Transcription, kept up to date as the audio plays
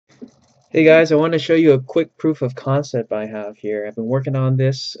Hey guys, I want to show you a quick proof of concept I have here. I've been working on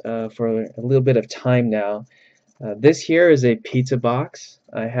this for a little bit of time now. This here is a pizza box.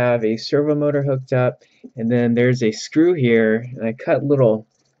 I have a servo motor hooked up, and then there's a screw here, and I cut a little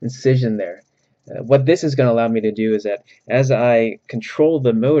incision there. What this is going to allow me to do is that as I control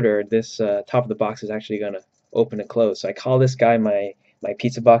the motor, this top of the box is actually going to open and close. So I call this guy my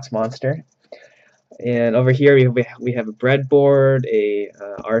pizza box monster. And over here we have a breadboard, a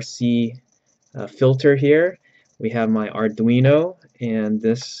RC filter here. We have my Arduino, and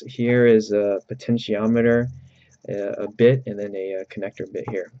this here is a potentiometer, a bit, and then a connector bit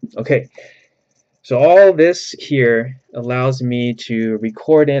here. Okay, so all this here allows me to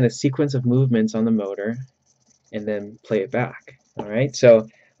record in a sequence of movements on the motor and then play it back. All right, so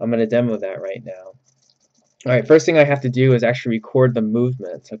I'm going to demo that right now. All right, first thing I have to do is actually record the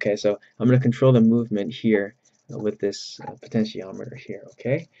movement. Okay, so I'm going to control the movement here with this potentiometer here.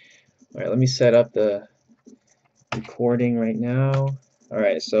 Okay, all right, let me set up the recording right now. All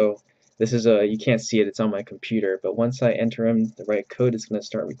right, so this is you can't see it, it's on my computer, but once I enter in the right code, it's going to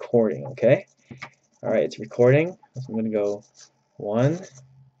start recording. Okay, all right, it's recording. So I'm going to go 1,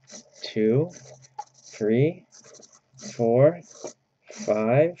 2, 3, 4,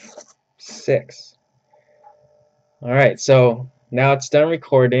 5, 6. All right, so now it's done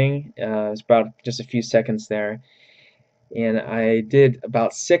recording. It's about just a few seconds there, and I did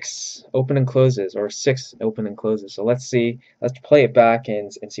about 6 open and closes, or 6 open and closes. So let's play it back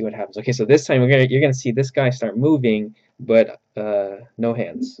and see what happens. Okay, so this time you're gonna see this guy start moving, but no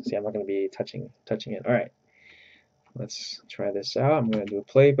hands. See, I'm not gonna be touching it. All right, let's try this out. I'm gonna do a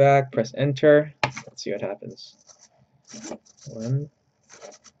playback. Press enter. Let's see what happens. 1,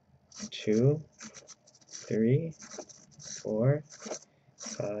 2, 3, 4,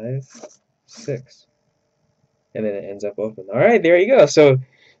 5, 6, and then it ends up open. All right, there you go. So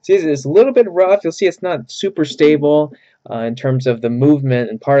see, it's a little bit rough. You'll see it's not super stable in terms of the movement,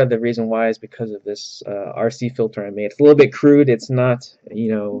 and part of the reason why is because of this RC filter I made. It's a little bit crude. It's not,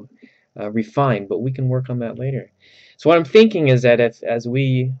 refined, but we can work on that later. So what I'm thinking is that as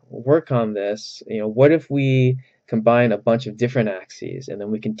we work on this, what if we combine a bunch of different axes, and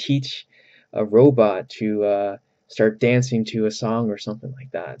then we can teach a robot to start dancing to a song or something like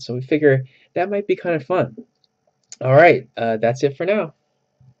that. So we figure that might be kind of fun. All right, that's it for now.